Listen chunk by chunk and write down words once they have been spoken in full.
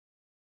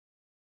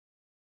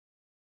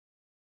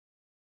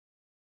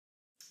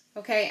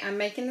Okay, I'm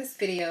making this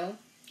video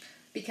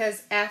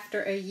because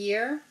after a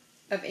year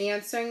of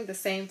answering the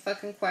same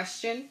fucking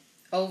question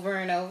over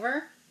and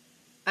over,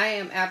 I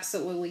am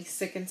absolutely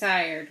sick and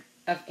tired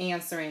of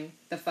answering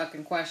the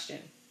fucking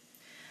question.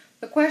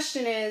 The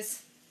question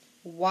is,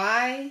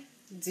 why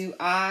do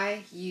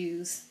I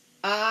use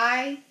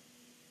EYE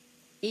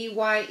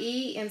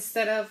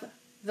instead of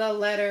the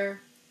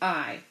letter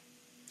I?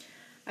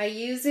 I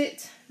use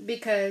it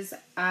because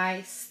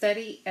I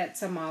study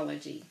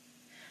etymology.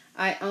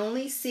 I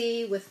only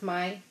see with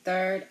my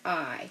third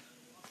eye.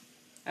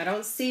 I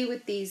don't see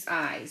with these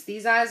eyes.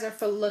 These eyes are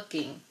for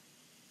looking.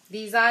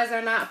 These eyes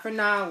are not for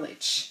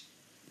knowledge.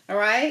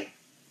 Alright?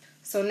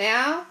 So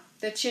now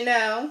that you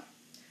know,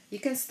 you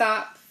can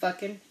stop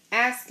fucking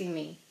asking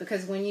me.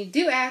 Because when you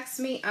do ask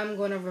me, I'm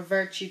going to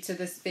revert you to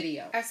this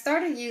video. I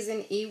started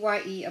using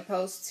EYE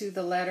opposed to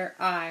the letter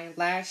I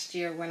last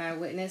year when I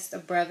witnessed a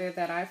brother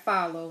that I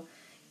follow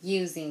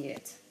using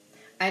it.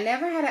 I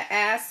never had to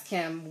ask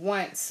him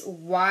once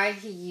why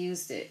he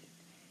used it.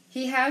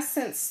 He has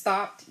since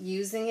stopped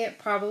using it,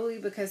 probably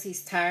because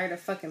he's tired of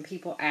fucking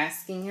people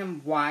asking him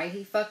why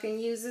he fucking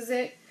uses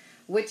it,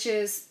 which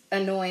is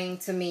annoying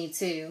to me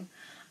too.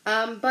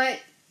 But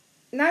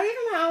not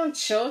even my own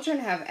children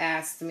have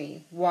asked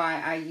me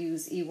why I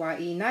use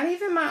EYE. Not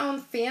even my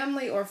own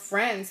family or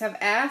friends have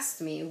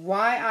asked me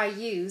why I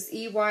use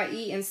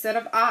EYE instead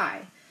of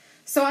I.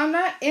 So I'm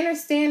not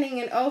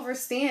understanding and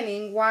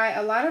overstanding why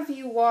a lot of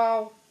you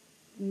all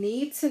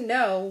need to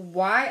know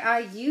why I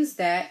use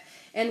that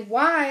and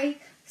why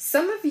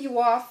some of you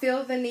all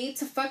feel the need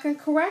to fucking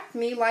correct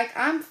me like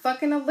I'm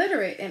fucking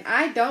illiterate and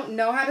I don't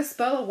know how to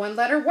spell a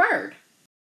one-letter word.